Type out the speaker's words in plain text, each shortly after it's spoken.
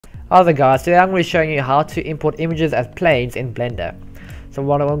Hi there guys, today I'm going to be showing you how to import images as planes in Blender. So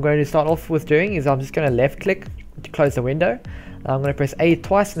what I'm going to start off with doing is I'm just going to left click to close the window. I'm going to press A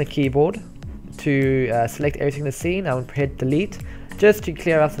twice on the keyboard to select everything in the scene. I'm going to hit delete just to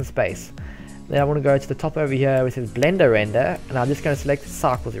clear out some space. Then I want to go to the top over here which says Blender render, and I'm just going to select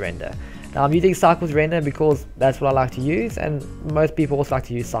Cycles render. Now I'm using Cycles render because that's what I like to use, and most people also like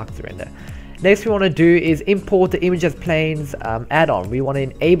to use Cycles render. Next we want to do is import the image as planes add-on. We want to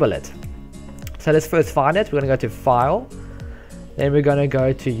enable it. So let's first find it. We're going to go to File. Then we're going to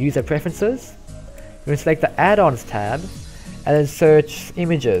go to User Preferences. We're going to select the Add-ons tab and then search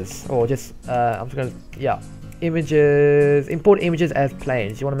images, or just I'm just going to images, import images as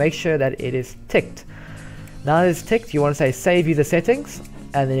planes. You want to make sure that it is ticked. Now that it's ticked, you want to say Save User Settings,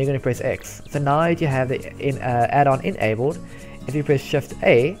 and then you're going to press X. So now that you have the add-on enabled, if you press Shift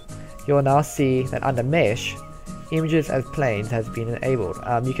A, you will now see that under Mesh, Images as Planes has been enabled.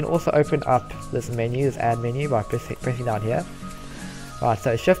 You can also open up this menu, this add menu, by pressing down here. Right,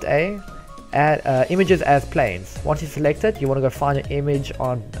 so Shift A, add Images as Planes. Once you select it, you want to go find your image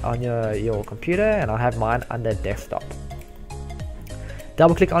on your computer, and I have mine under Desktop.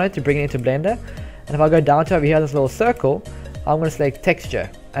 Double click on it to bring it into Blender, and if I go down to over here, this little circle, I'm going to select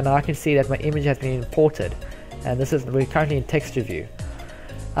Texture, and I can see that my image has been imported, and we're currently in Texture View.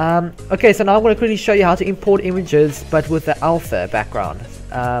 Okay, so now I'm going to quickly show you how to import images but with the alpha background,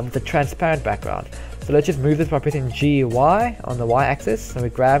 the transparent background. So let's just move this by pressing GY on the Y axis, and we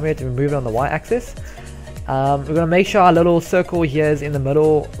grab it and we move it on the Y axis. We're going to make sure our little circle here is in the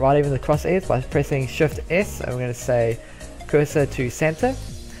middle, right even the crosshairs, by pressing Shift S, and we're going to say cursor to center,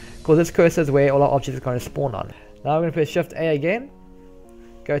 because this cursor is where all our objects are going to spawn on. Now we're going to press Shift A again,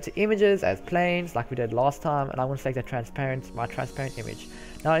 go to Images as Planes like we did last time, and I'm going to select my transparent image.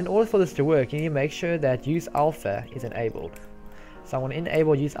 Now in order for this to work, you need to make sure that Use Alpha is enabled. So I'm going to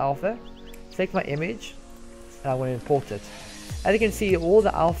enable Use Alpha, select my image, and I'm going to import it. As you can see, all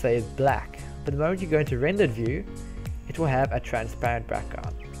the alpha is black, but the moment you go into rendered view, it will have a transparent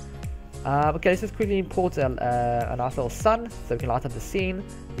background. Okay, let's just quickly import a nice little sun, so we can light up the scene,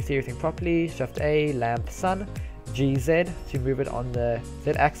 you see everything properly. Shift A, lamp sun, GZ to move it on the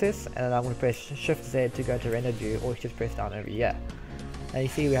Z axis, and then I'm going to press Shift Z to go to rendered view, or just press down over here. And you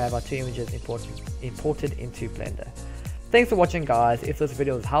see we have our two images imported into Blender. Thanks for watching guys. If this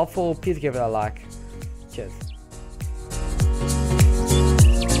video was helpful, please give it a like. Cheers.